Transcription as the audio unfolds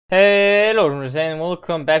Hello and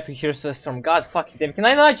welcome back to Heroes of the Storm. God fucking damn, can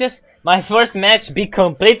I not just my first match be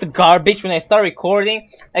complete garbage when I start recording?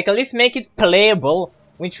 Like at least make it playable,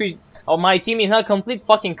 which my team is not complete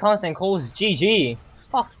fucking constant calls GG.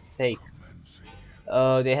 Fuck's sake.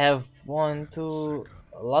 They have a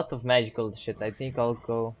lot of magical shit. I think I'll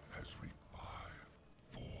go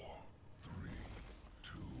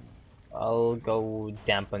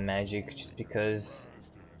dampen magic just because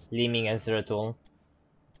Leeming as Zeratul.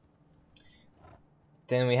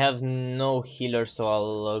 Then we have no healer, so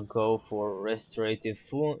I'll go for restorative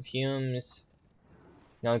fumes.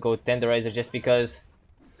 Now I'll go tenderizer just because.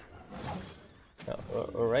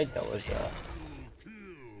 Alright, that was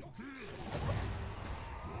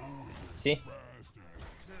see?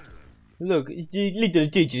 Look, the little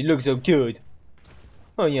digit looks so cute.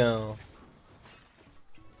 Oh yeah.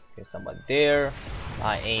 There's somebody there.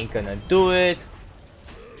 I ain't gonna do it.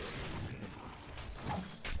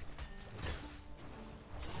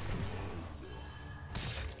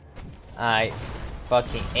 I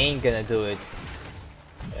fucking ain't gonna do it.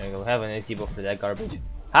 I will have an Ezebo for that garbage.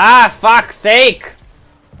 Ah, fuck's sake!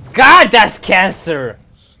 God, that's cancer!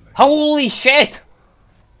 Holy shit!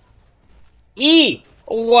 E!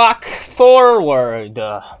 Walk forward!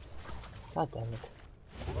 God damn it.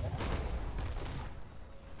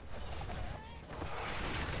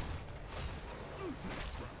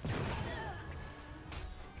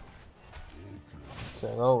 So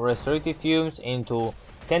go restorative fumes into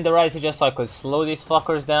tenderizer just so I could slow these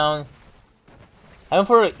fuckers down. I'm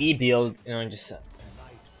for an E build, you know, just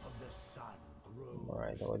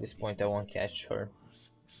alright, well, at this point I won't catch her.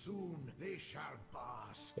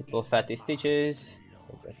 Little fatty stitches.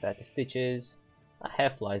 Little fatty stitches. I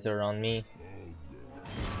have flies around me.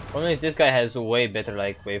 Problem is this guy has way better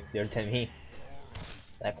like wave clear than me.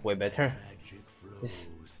 Like way better. Just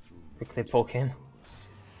quickly poke him.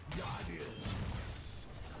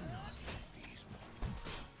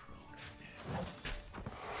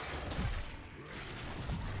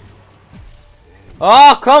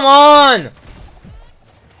 Oh, come on!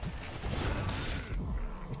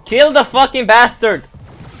 Kill the fucking bastard!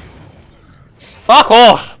 Fuck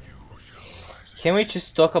off! Can we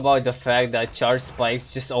just talk about the fact that charge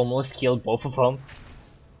spikes just almost killed both of them?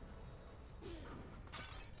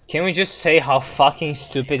 Can we just say how fucking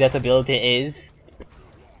stupid that ability is?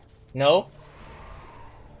 No?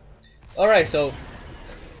 Alright, so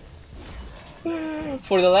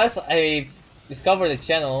for the last I discovered the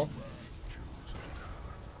channel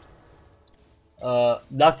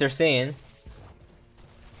Dr. Saiyan.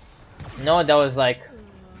 No, that was like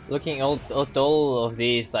looking at all of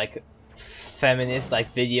these like feminist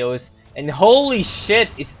like videos, and holy shit,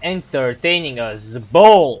 it's entertaining as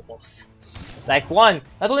balls. Like one,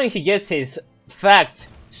 not only he gets his facts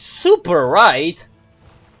super right,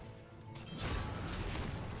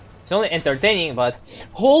 it's only entertaining, but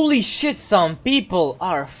holy shit, some people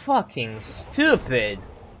are fucking stupid.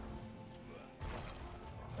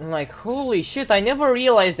 Like, holy shit, I never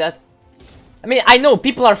realized that. I mean, I know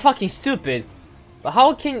people are fucking stupid, but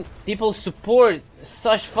how can people support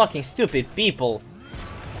such fucking stupid people?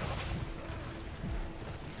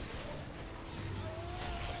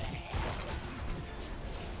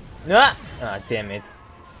 Ah, damn it.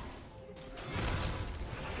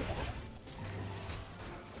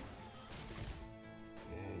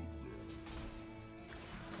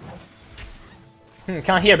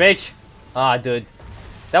 Come here, bitch. Ah, dude.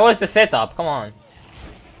 That was the setup, come on.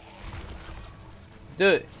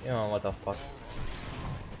 Dude, you know, what the fuck.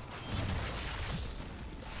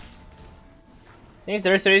 I think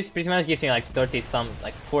the restoration pretty much gives me like 30 some,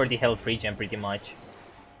 like 40 health regen pretty much.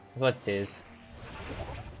 That's what it is.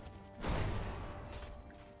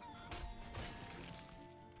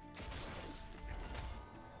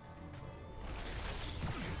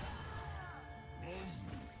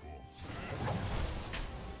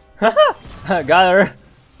 Haha! Got her!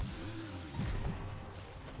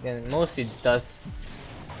 And mostly does.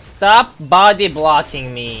 Stop body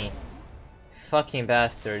blocking me! Fucking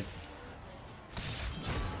bastard.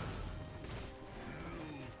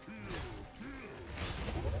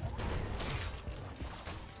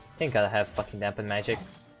 I think I have fucking dampen magic.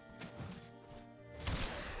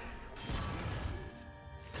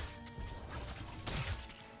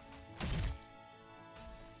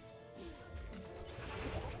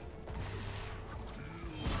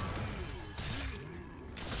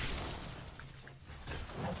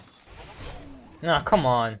 No, come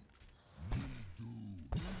on.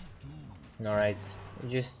 Alright,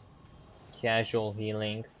 just casual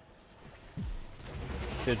healing.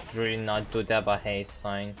 Should really not do that, but hey, it's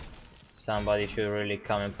fine. Somebody should really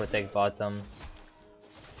come and protect bottom.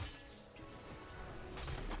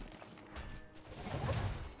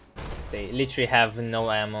 They literally have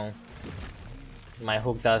no ammo. My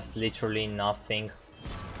hook does literally nothing.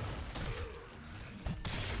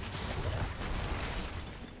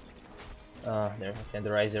 There's a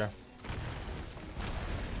tenderizer.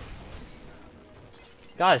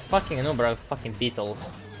 God, fucking Anubra, fucking beetles.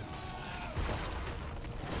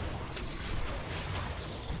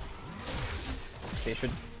 They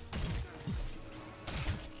should.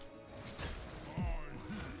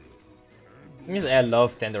 I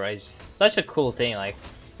love tenderize. Such a cool thing. Like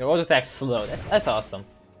your auto attack's slow. That's awesome.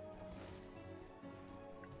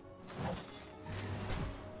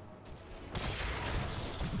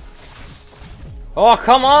 Oh,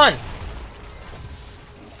 come on!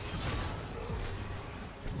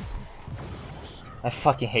 I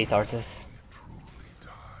fucking hate Arthas.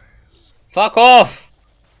 Fuck off!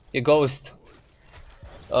 You ghost.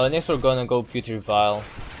 Next we're gonna go Putrid Bile,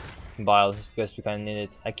 just because we kinda need it.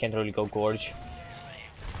 I can't really go Gorge.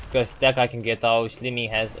 Because that guy can get out, Slimmy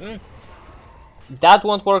has... that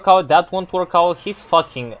won't work out, that won't work out, he's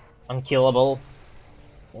fucking unkillable.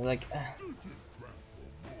 Like...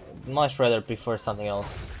 much rather prefer something else.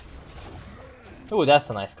 Ooh, that's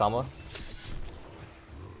a nice combo.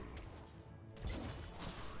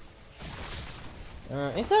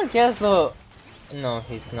 Is there Gaslo? No,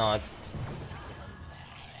 he's not.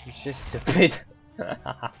 He's just stupid.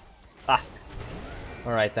 Fuck.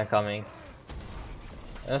 Alright, I'm coming.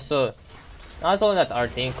 Also, not only that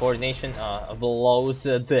arcane coordination blows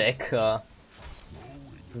the deck,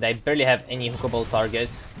 they barely have any hookable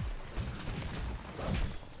targets.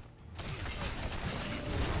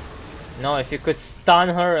 No, if you could stun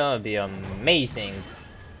her, that would be amazing.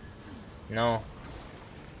 No.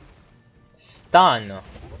 Stun! That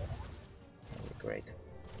would be great.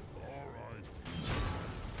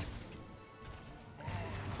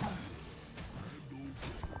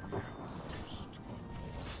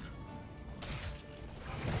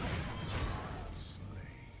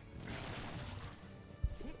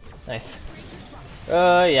 Nice.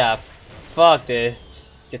 Yeah. Fuck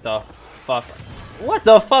this. Get off. Fuck. What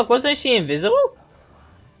the fuck? Wasn't she invisible?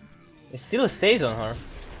 It still stays on her.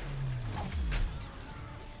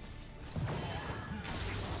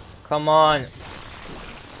 Come on.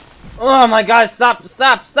 Oh my god, stop,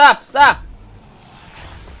 stop, stop, stop!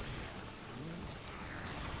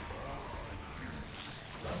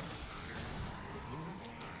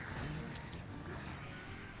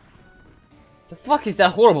 The fuck is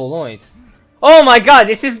that horrible noise? Oh my god,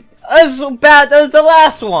 this is as bad as the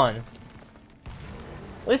last one!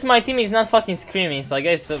 At least my team is not fucking screaming, so I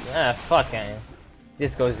guess fuck it.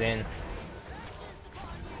 This goes in.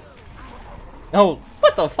 Oh,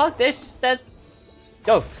 what the fuck? They said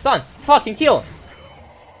go, stun, fucking kill!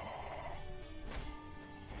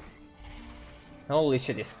 Holy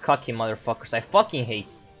shit, these cocky motherfuckers. I fucking hate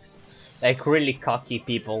like really cocky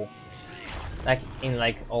people. Like in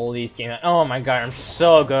like all these games. Oh my god, I'm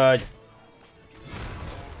so good.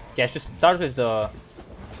 Okay, I should start with the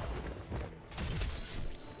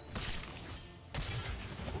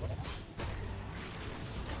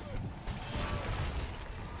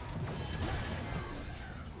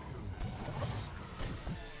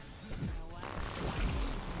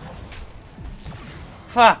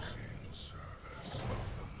fuck.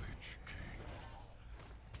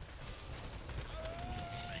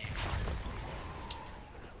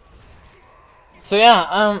 So yeah,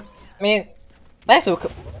 I mean, back to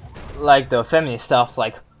like the feminist stuff,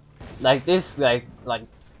 like this, like I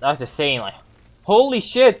was just saying, like, holy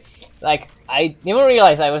shit, like I never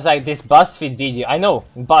realized I was like this BuzzFeed video. I know,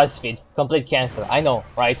 BuzzFeed, complete cancer. I know,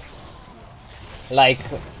 right? Like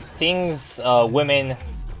things, women,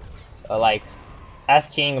 like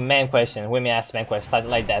asking men questions, women ask men questions,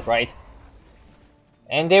 something like that, right?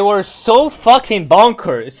 And they were so fucking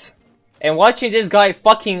bonkers. And watching this guy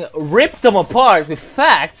fucking rip them apart with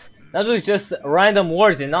facts, not with just random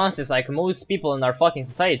words and nonsense like most people in our fucking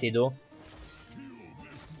society do,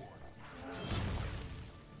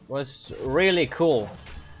 was really cool.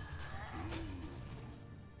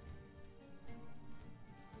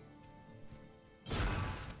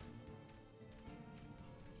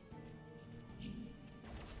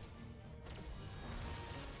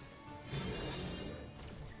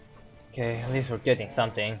 Okay, at least we're getting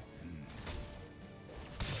something.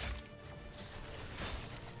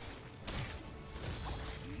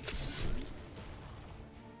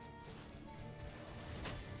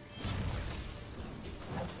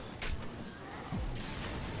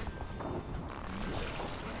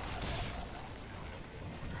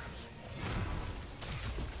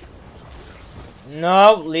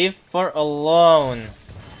 No, leave her alone.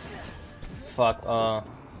 Fuck,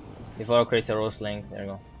 before I create a roast link, there you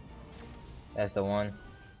go. That's the one.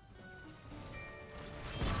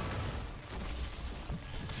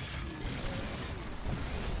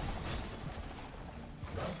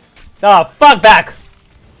 Oh, fuck back!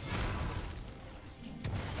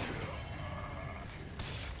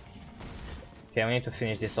 Okay, we need to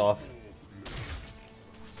finish this off.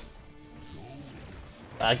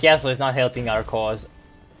 Gasol is not helping our cause.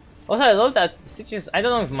 Also, I love that Stitches. I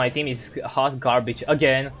don't know if my team is hot garbage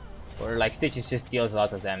again, or like Stitches just deals a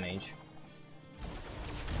lot of damage.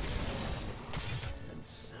 And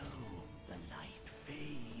so the light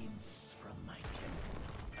fades from my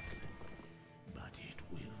temple, but it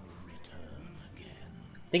will return again.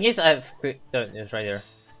 Thing is, I've quit. Oh, it's right there.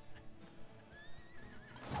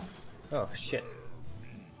 Oh shit!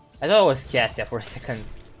 I thought it was Cassia for a second.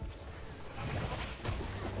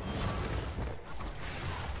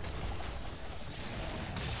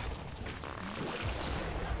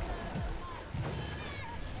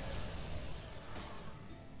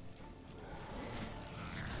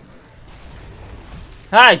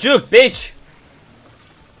 Hi, juke, bitch!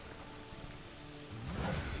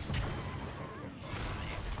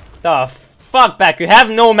 The fuck back, you have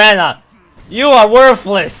no mana! You are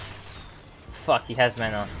worthless! Fuck, he has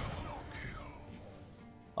mana.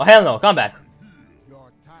 Oh hell no, come back.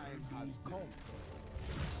 Your time has come.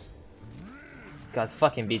 God,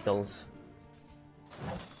 fucking Beatles.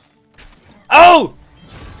 Oh!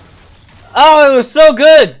 Oh, it was so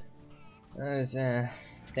good!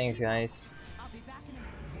 Thanks, guys.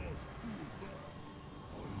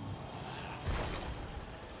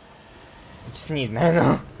 I just need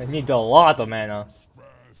mana. I need a lot of mana.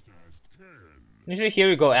 Usually here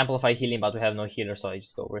we go amplify healing, but we have no healer, so I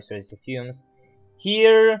just go restore the fumes.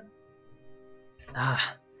 Here,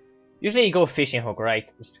 usually you go fishing hook,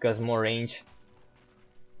 right? Just because more range.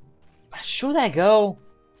 But should I go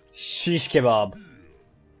shish kebab?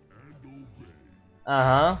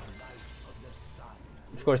 Of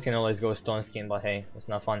course, you can always go stone skin, but hey, it's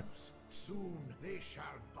not fun. Soon they shall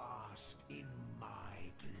bask in my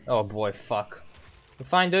glory. Oh boy, fuck. You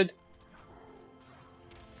fine, dude?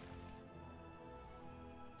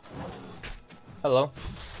 Hello.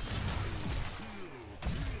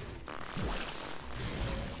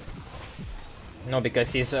 No,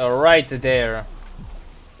 because he's right there.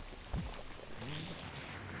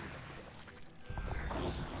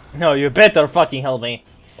 No, you better fucking help me.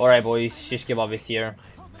 Alright boys, shish kebab is here.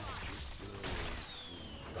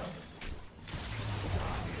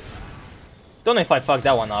 Don't know if I fucked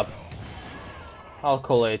that one up. I'll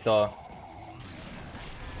call it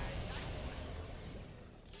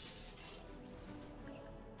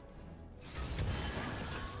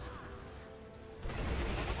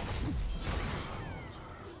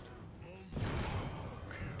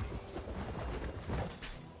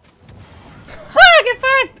get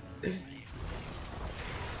fucked!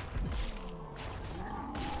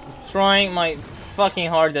 Trying my fucking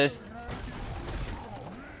hardest.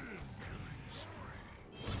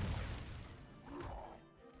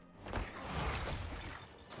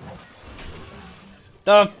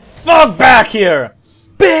 The fuck back here,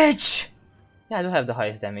 bitch! Yeah, I do have the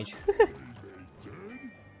highest damage.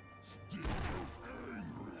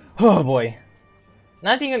 Oh boy.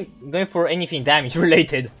 Not even going for anything damage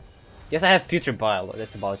related. Yes, I have putrid bile,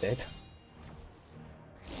 that's about it.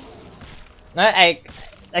 I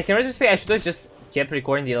can really say I should have just kept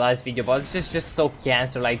recording the last video, but it's just so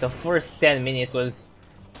cancer. Like the first 10 minutes was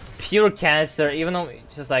pure cancer, even though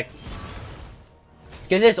it's just like,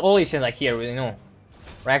 because there's always like here, you know,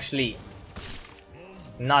 we're actually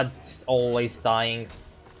not always dying.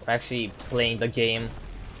 We're actually playing the game.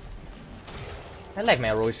 I like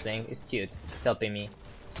my roach thing, it's cute, it's helping me.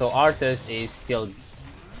 So Arthas is still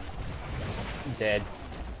dead.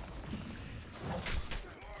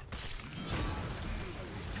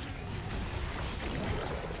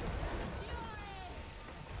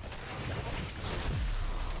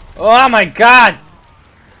 Oh my god!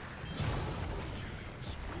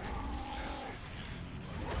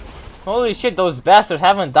 Holy shit, those bastards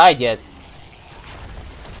haven't died yet.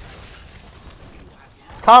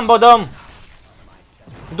 Combo them!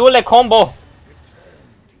 Do le combo!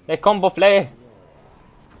 Le combo flay!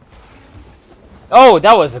 Oh,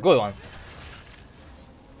 that was a good one.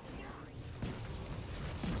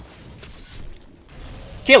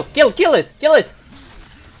 Kill it! Kill it!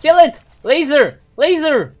 Kill it! Laser!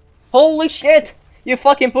 Laser! Holy shit! You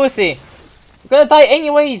fucking pussy! You're gonna die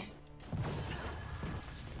anyways!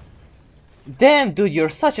 Damn, dude, you're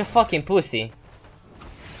such a fucking pussy.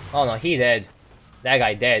 Oh no, he dead. That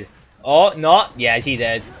guy dead. Oh, no. Yeah, he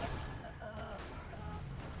dead.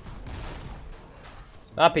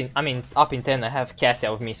 Up in 10 I have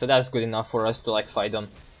Cassia with me, so that's good enough for us to like fight them.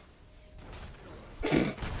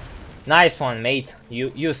 Nice one, mate.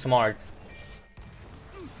 You smart.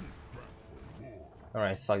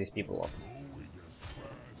 Alright, let's fuck these people up.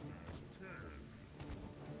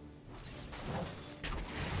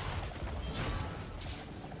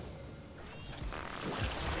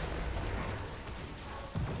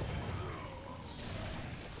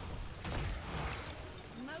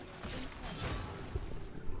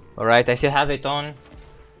 Alright, I still have it on.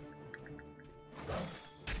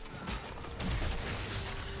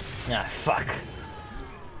 Ah, fuck.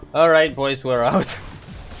 Alright, boys, we're out.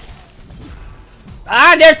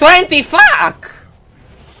 Ah, they're 20! Fuck!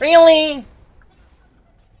 Really?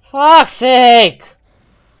 Fuck's sake!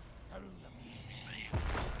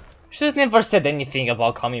 Should've never said anything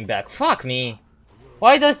about coming back. Fuck me.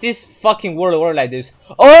 Why does this fucking world work like this?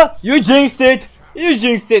 Oh, you jinxed it! You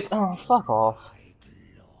jinxed it! Oh, fuck off.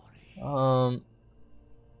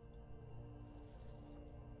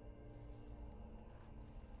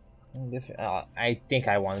 I think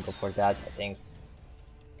I want to go for that. I think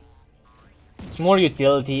it's more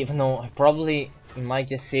utility, even though I probably might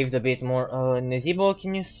just saved a bit more. Nezebo,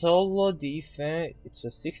 can you solo defense? It's a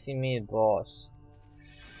 60-minute boss.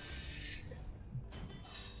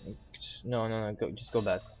 No, just go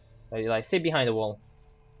back. Like, stay behind the wall.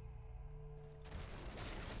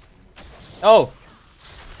 Oh!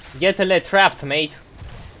 Get a leg trapped, mate.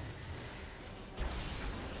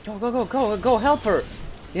 Go, help her.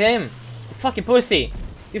 Get him. You fucking pussy.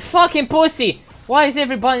 You fucking pussy. Why is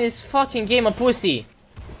everybody in this fucking game a pussy?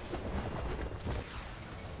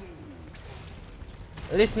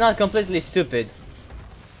 At least not completely stupid.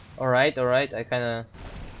 Alright, I kinda...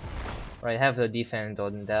 Right, have the defense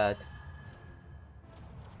on that.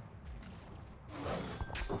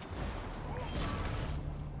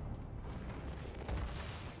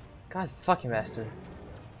 God fucking bastard.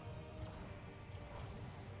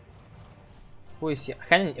 Who is he? I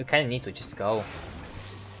kinda need to just go.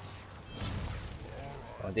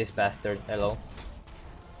 Oh, this bastard. Hello.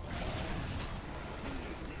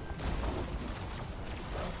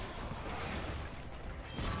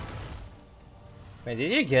 Wait, did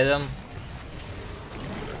you get him?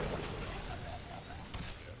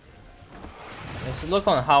 Let's look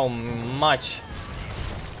on how much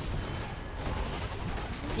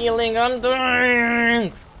healing I'm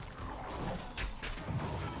doing.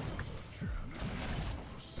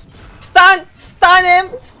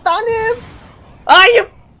 Stun him! Ah, you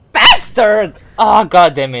bastard! Oh,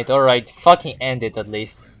 god damn it. Alright, fucking end it at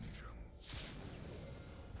least.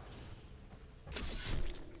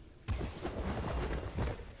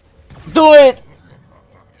 Do it!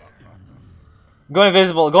 Go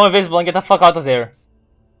invisible and get the fuck out of there.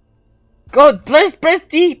 Go, press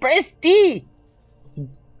D! Press D!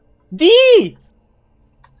 D!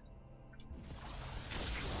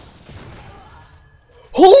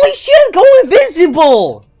 Holy shit, go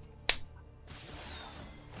invisible!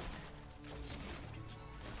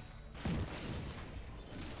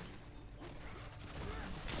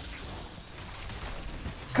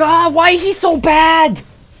 God, why is he so bad?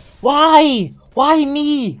 Why? Why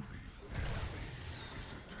me?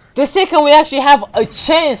 The second we actually have a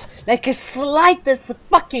chance, like a slightest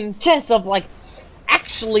fucking chance of like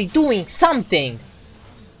actually doing something.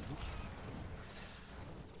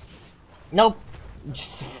 Nope.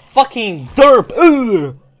 Just fucking derp.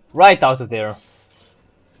 Ugh. Right out of there.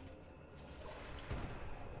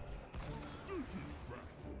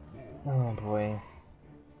 Oh boy.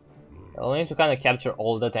 I'll need to kind of capture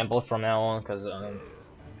all the temples from now on, because oh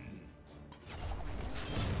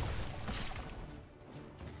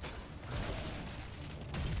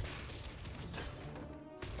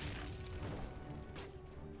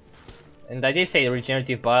and I did say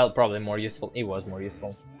regenerative bile, probably more useful. It was more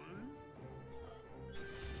useful.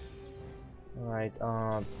 Alright,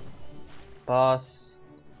 boss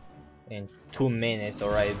in 2 minutes.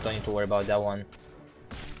 Alright, don't need to worry about that one.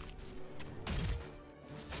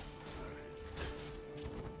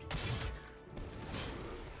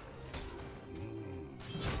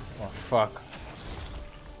 Oh fuck.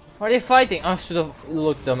 Are they fighting? I should have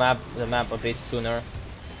looked the map a bit sooner.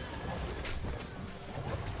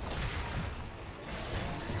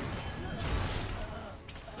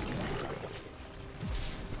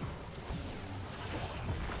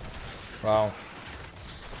 Wow.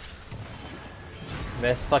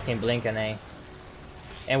 Best fucking Blinken, eh?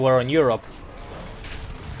 And we're in Europe.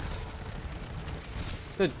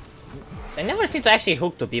 Dude, I never seem to actually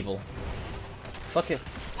hook to people. Fuck it.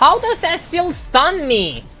 How does that still stun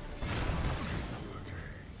me?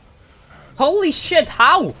 Holy shit,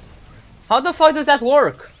 how? How the fuck does that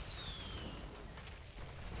work?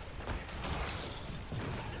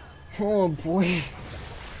 Oh boy.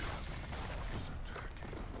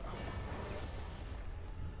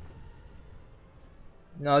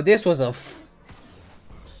 No, this was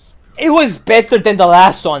it was better than the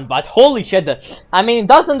last one, but holy shit, I mean, it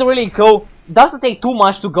doesn't take too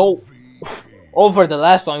much to go over the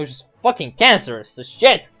last one, which is fucking cancerous, so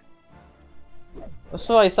shit.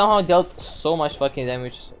 Also, I somehow dealt so much fucking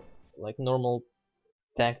damage, like normal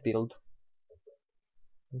tank build,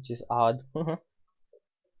 which is odd.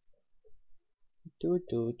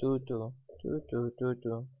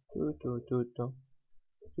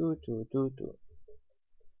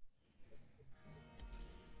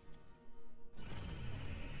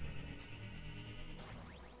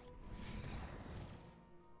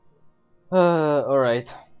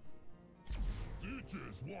 Alright.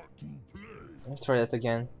 Let's try that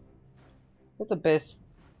again. What's the best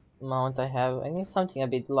mount I have? I need something a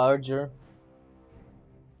bit larger.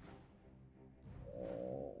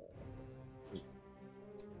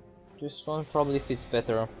 This one probably fits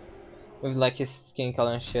better with like his skin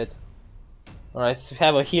color and shit. Alright, so we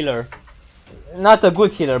have a healer. Not a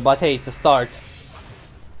good healer, but hey, it's a start.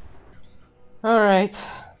 Alright.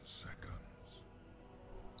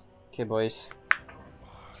 Okay, boys.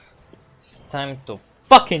 It's time to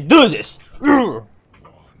fucking do this!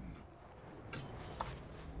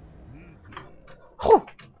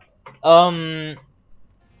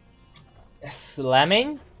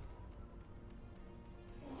 Slamming?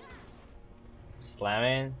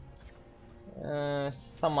 Slamming?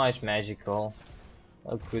 So much magical.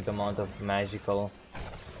 A good amount of magical.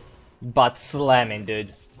 But slamming,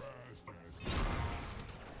 dude.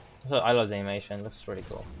 So I love the animation, looks really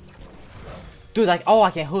cool. Dude, like, oh,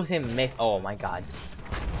 I can hook him, oh my god.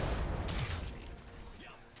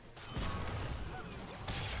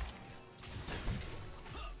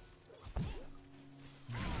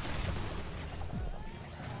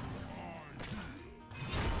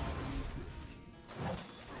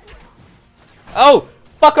 Oh,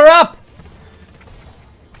 fuck her up!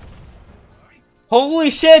 Holy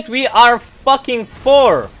shit, we are fucking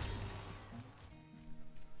 4!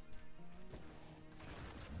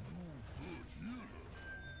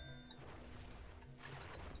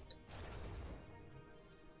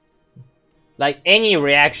 Like any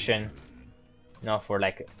reaction, no, for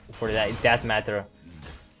that matter,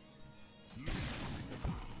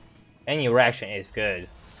 any reaction is good.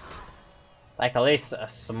 Like at least a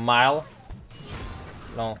smile.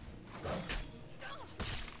 No.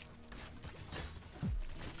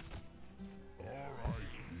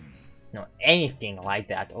 No, anything like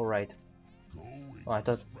that. All right. Oh, I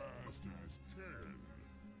thought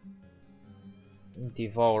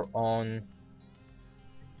devour on.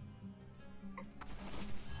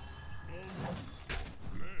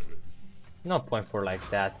 No point for like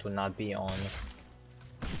that to not be on.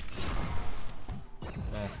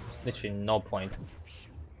 No, literally no point.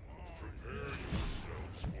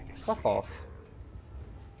 Fuck off.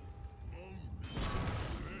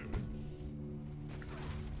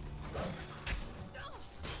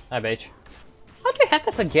 Hi, bitch. How do you have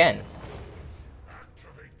that again?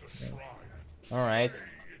 Alright.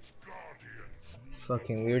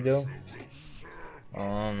 Fucking weirdo.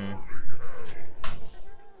 I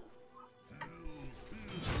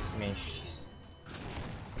mean, she's...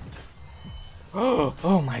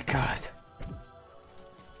 Oh my god.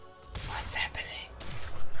 What's happening?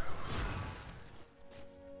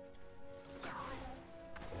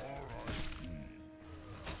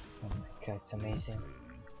 Oh my god, it's amazing.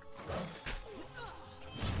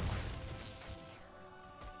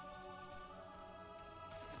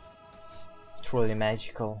 Truly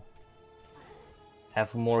magical.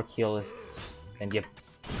 Have more kills than the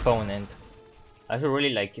opponent. I should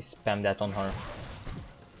really like spam that on her.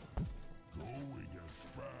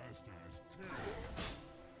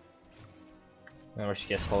 Whenever she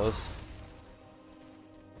gets close.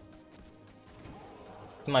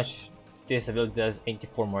 Pretty much this ability does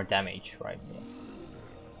 84 more damage, right? So,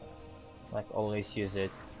 like always use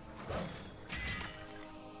it.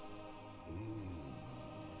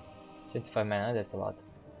 75 mana, that's a lot.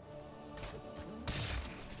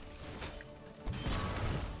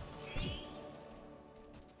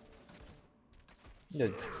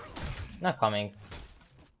 Dude, not coming.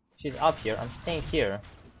 She's up here, I'm staying here.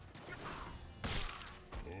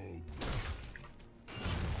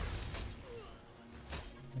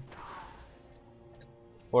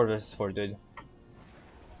 What is this for, dude?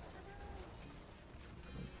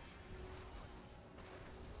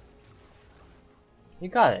 You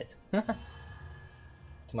got it. Too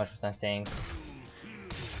much what I'm saying.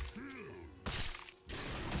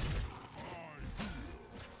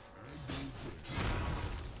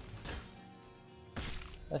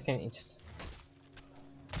 That can just.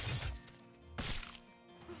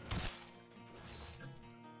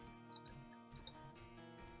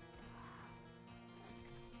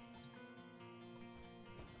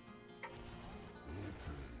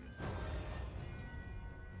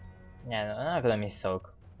 Yeah, no, I'm not gonna miss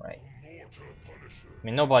soak, right? I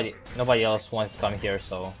mean, nobody else wants to come here,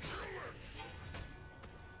 so.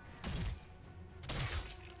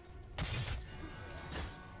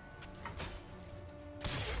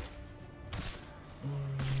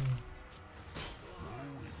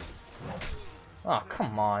 Oh,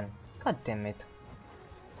 come on. God damn it.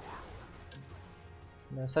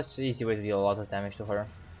 There's such an easy way to deal a lot of damage to her.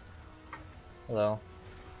 Hello.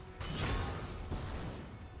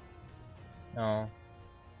 No.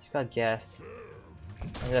 She got gassed.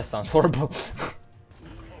 That sounds horrible.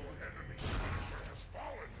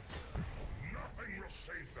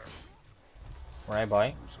 Right,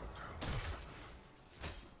 bye.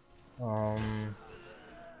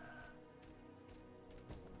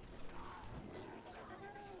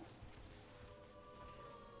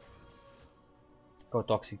 Go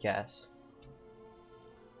toxic gas.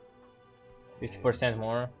 50%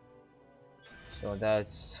 more. So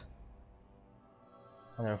that's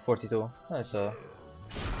 142. That's a.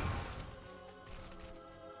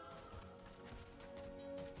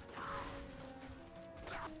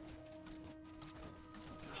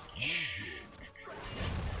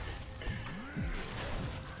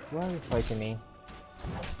 Why are you fighting me?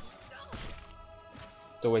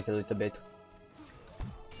 To wait a little bit.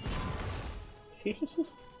 I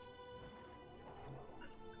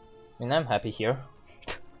mean, I'm happy here.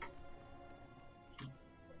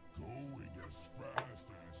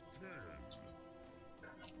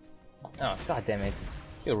 Oh, god damn it.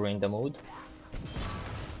 You ruined the mood.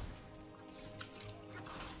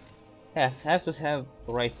 Yeah, I have to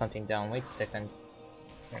write something down. Wait a second.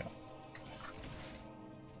 Here.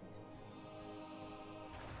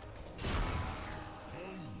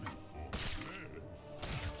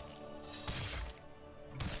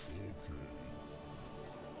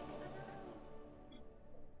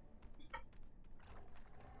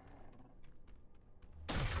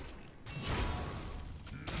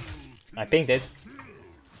 I pinged it.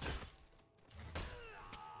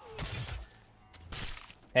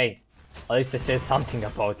 Hey, at least it says something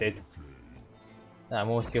about it.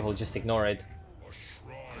 Most people just ignore it.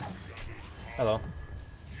 Hello.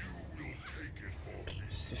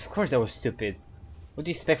 Of course that was stupid. What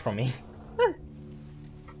do you expect from me?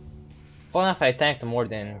 Fun enough I tanked more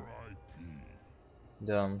than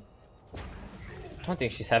the... I don't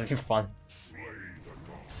think she's having fun.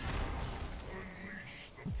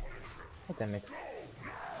 Oh, damn it.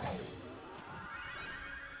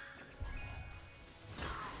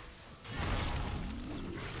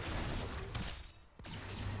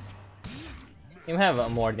 You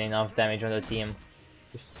have more than enough damage on the team.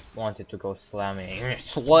 Just wanted to go slamming.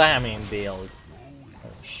 Slamming build. Oh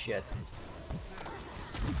shit.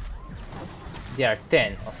 They are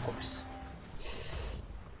 10, of course.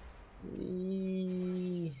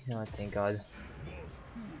 Oh, thank God.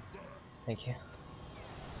 Thank you.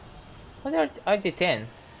 What are they 10?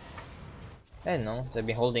 I don't know. They've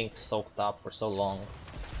been holding soaked up for so long.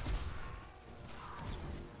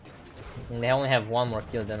 And they only have one more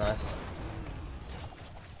kill than us.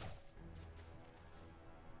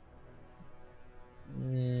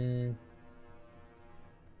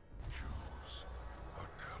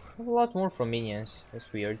 A lot more from minions.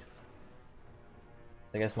 That's weird.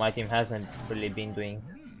 So I guess my team hasn't really been doing.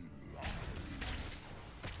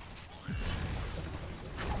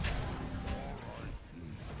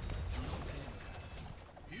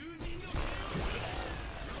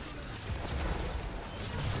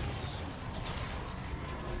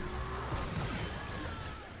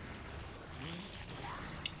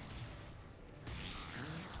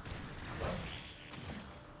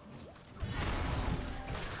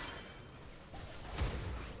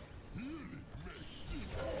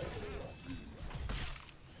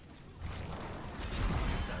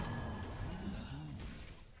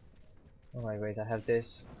 Oh wait, I have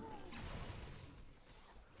this.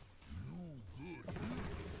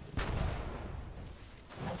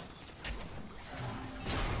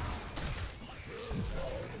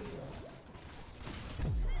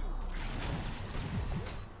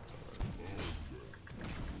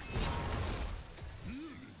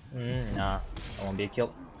 Nah, I won't be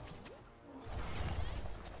killed.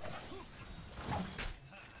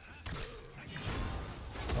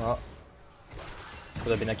 Oh. Could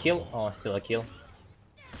have been a kill. Oh, still a kill.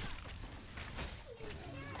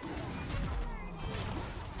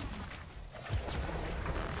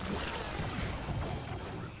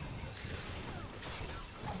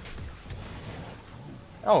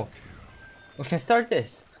 Oh, we can start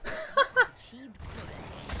this.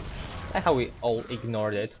 Like how we all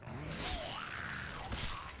ignored it.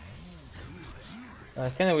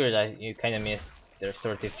 It's kind of weird that you kind of missed the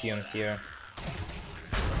restorative fumes here.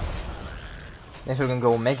 Next we're gonna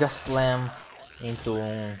go Mega Slam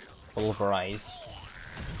into Pulverize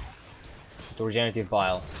to Regenerative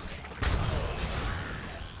Bile.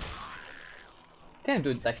 Damn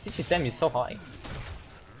dude, like Stitch's damage is so high.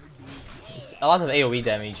 It's a lot of AoE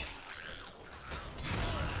damage.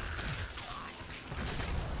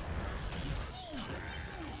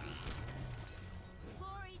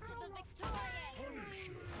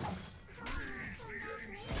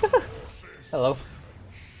 Hello.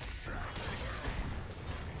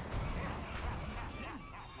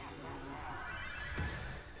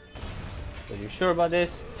 Are you sure about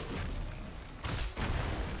this?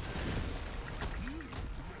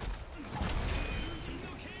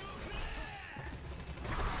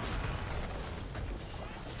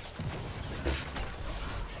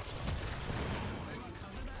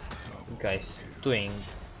 You guys doing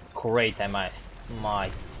great, I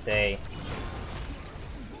might say.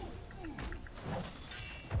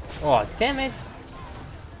 Oh, damn it!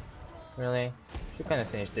 Really? Should kind of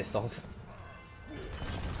finish this off.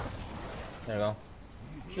 There we go.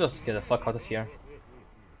 Should just get the fuck out of here.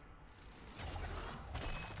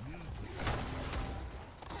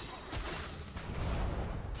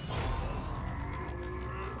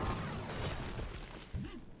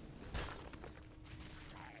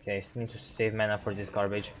 Okay, still need to save mana for this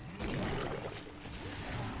garbage.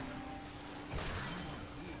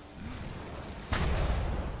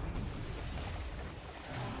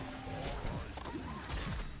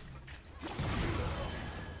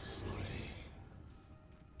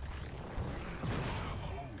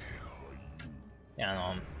 Yeah,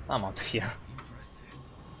 no, I'm out of here.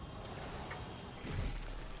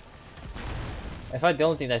 In fact, the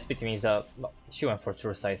only thing that's beating me is the... Well, she went for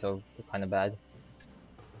true sight, so kinda bad.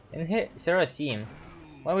 And here, Seraphim.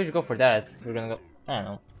 Why would you go for that? We're gonna go... I don't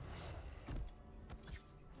know.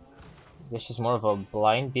 Guess she's more of a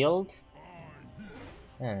blind build?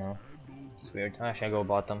 I don't know. It's weird. Actually, I go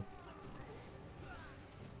bottom.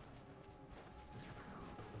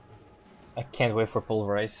 I can't wait for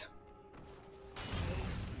Pulverize.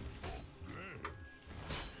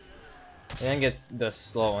 I didn't get the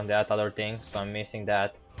slow on that other thing, so I'm missing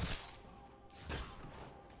that.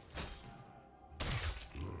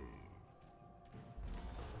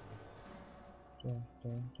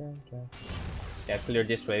 Yeah, clear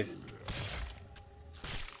this wave.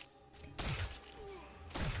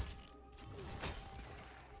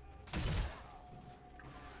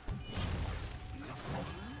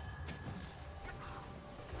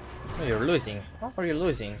 Oh, you're losing. How are you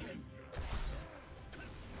losing?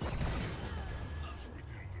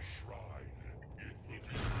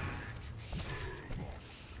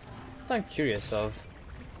 What I'm curious of.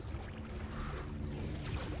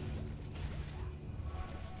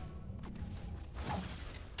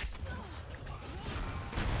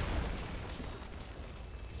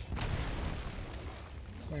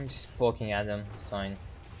 I'm just poking at them, it's fine.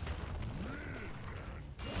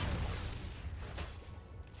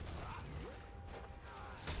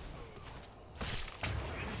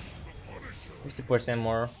 %,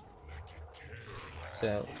 more,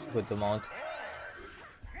 so good amount.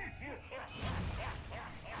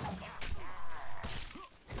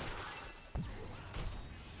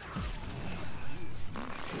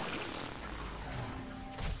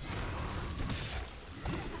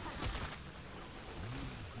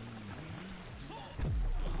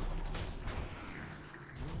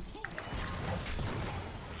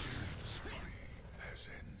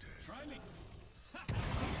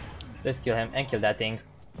 Let's kill him and kill that thing.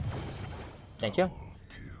 Thank you.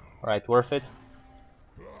 Alright, worth it.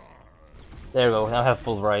 There we go, now I have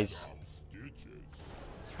Pulverize.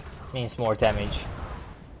 Means more damage.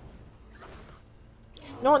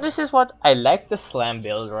 No, this is what I like the slam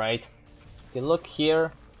build, right? If you look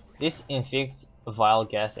here, this inflicts Vile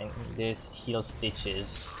Gas and this heals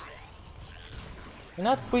Stitches. Do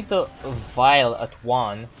not put the Vile at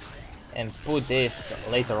 1 and put this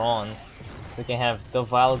later on. We can have the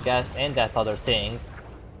Vile Gas and that other thing.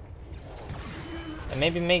 And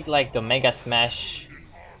maybe make like the Mega Smash.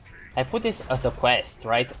 I put this as a quest,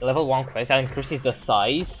 right? Level 1 quest that increases the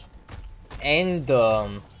size and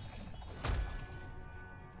the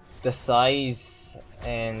size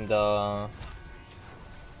and hell,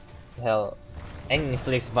 and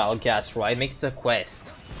inflicts Vile Gas, right? Make the quest.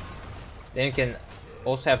 Then you can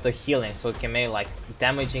also have the healing, so it can make like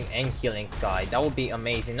damaging and healing guy. That would be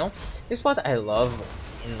amazing, no? This is what I love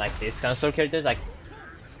in like this kind of sort of characters. Like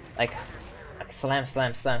like slam,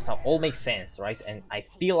 slam, slam, so all makes sense, right? And I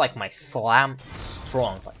feel like my slam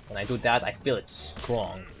strong. Like when I do that, I feel it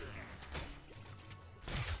strong.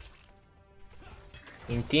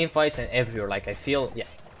 In team fights and everywhere, like I feel, yeah,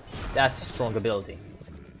 that's a strong ability.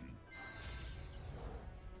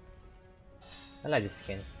 I like this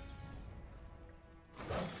skin.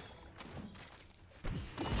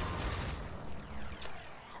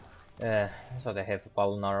 That's what I have for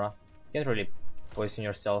Palunara. Can't really poison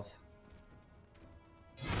yourself.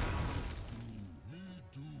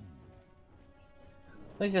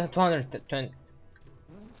 This is 220.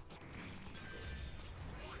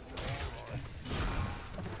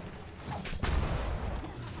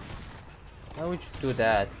 Why would you do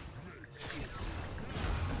that?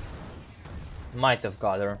 Might have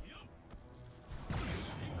got her.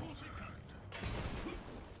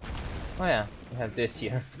 Oh yeah, we have this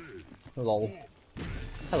here. Lol.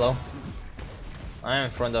 Hello.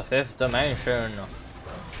 I'm from the 5th dimension.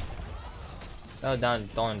 Oh,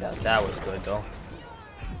 don't that was good though.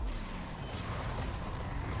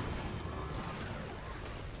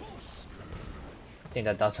 I think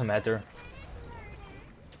that doesn't matter.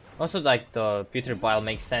 Also, like the Pewter Bile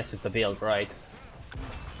makes sense with the build, right?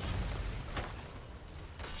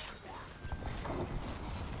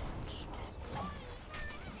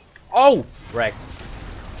 Oh! Wrecked.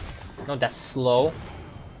 No, that's slow.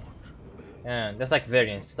 Yeah, that's like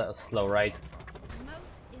very slow, right? Most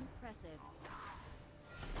impressive.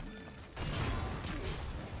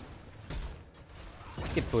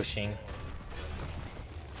 Just keep pushing.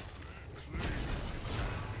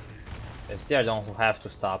 Because they are the ones who have to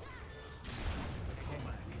stop.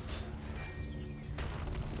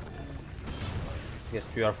 Yes,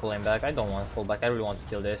 we are falling back. I don't want to fall back. I really want to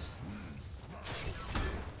kill this.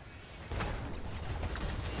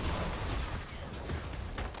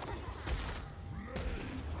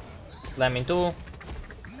 Slam into.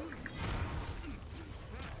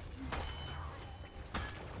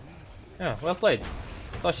 Yeah, well played.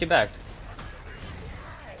 Thought she backed.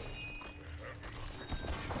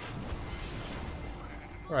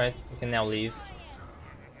 Alright, we can now leave.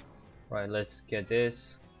 Right, let's get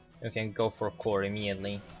this. We can go for a core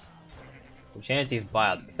immediately. Regenerative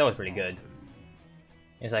Bile, that was really good.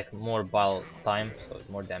 It's like more bile time, so it's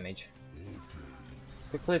more damage.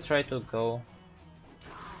 Quickly try to go.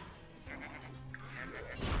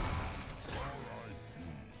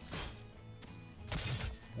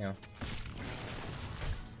 Yeah.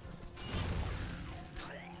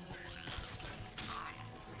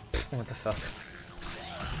 What the fuck?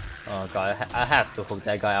 Oh god, I have to hook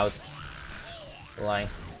that guy out. Lying.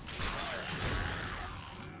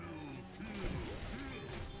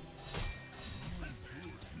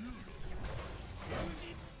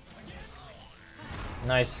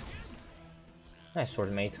 Nice. Nice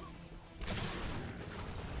sword, mate.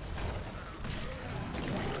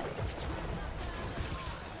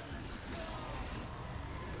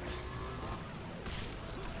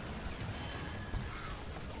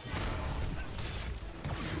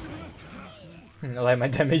 I like my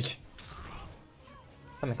damage.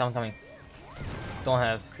 Coming. Don't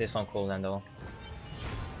have this on cooldown though.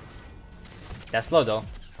 That's slow though.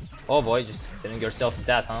 Oh boy, just getting yourself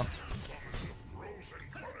that, huh?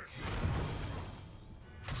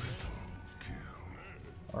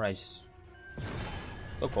 Alright, just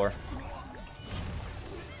go for.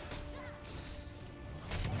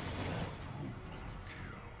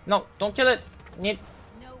 No, don't kill it. Need.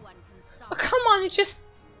 No one can stop. Oh, come on, you just.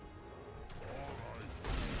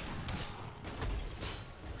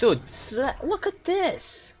 Dude, look at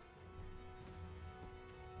this.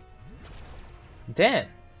 Damn.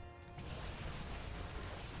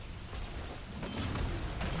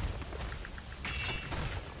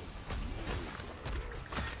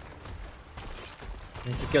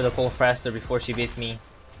 Need to kill the pole faster before she beats me.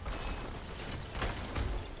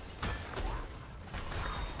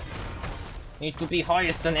 Need to be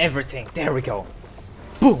highest on everything. There we go.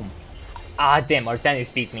 Boom. Ah, damn,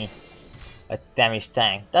 Artanis beat me. A damaged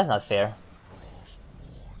tank. That's not fair.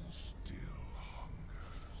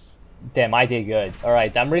 Damn, I did good.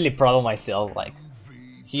 Alright, I'm really proud of myself. Like,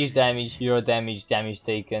 siege damage, hero damage, damage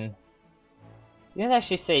taken. You didn't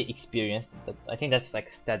actually say experience, but I think that's like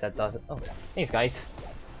a stat that does it. Oh, thanks, guys.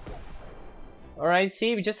 Alright,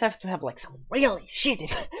 see, we just have to have like some really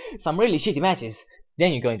shitty matches.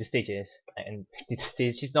 Then you go into stages. And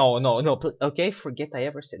stages, no, okay, forget I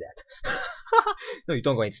ever said that. No, you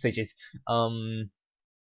don't go into stages.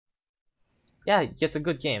 Yeah, get a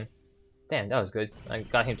good game. Damn, that was good. I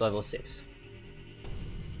got him to level 6.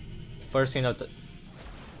 First win of the...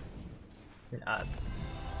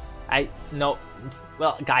 I no.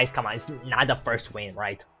 Well, guys, come on. It's not the first win,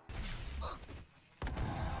 right?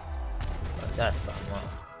 But that's some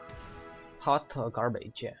hot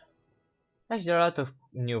garbage. Yeah. Actually, there are a lot of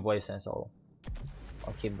new voices, so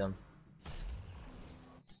I'll keep them.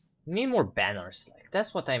 Need more banners. Like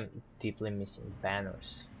that's what I'm deeply missing.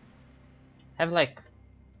 Banners. Have like,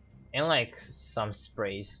 and like some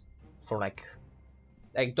sprays for like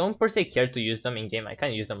don't per se care to use them in game. I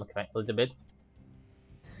can use them a little bit,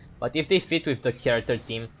 but if they fit with the character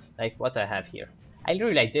theme, like what I have here, I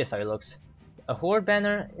really like this how it looks. A horde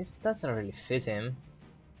banner, it doesn't really fit him.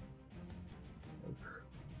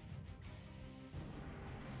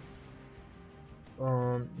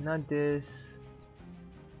 Not this.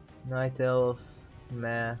 Night Elf,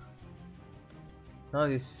 meh. None of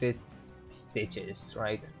these fit Stitches,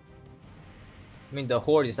 right? I mean, the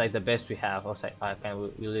Horde is like the best we have. Also, I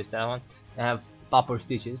can we list that one. I have Popper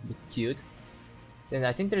Stitches, but cute. Then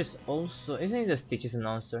I think there's also, isn't it the Stitches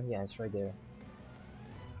announcer? Yeah, it's right there.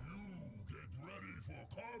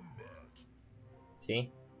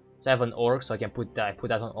 See? So I have an orc, so I can put that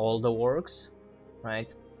on all the orcs,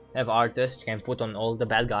 right? I have artist, can put on all the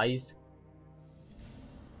bad guys.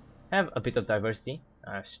 I have a bit of diversity.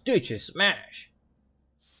 Stitches smash.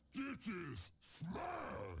 Stitches smash.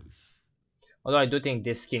 Although I do think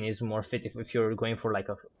this skin is more fit if you're going for like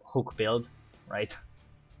a hook build, right?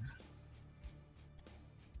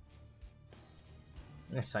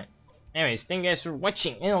 That's fine. Anyways, thank you guys for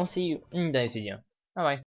watching, and I'll see you in the next video. Bye bye.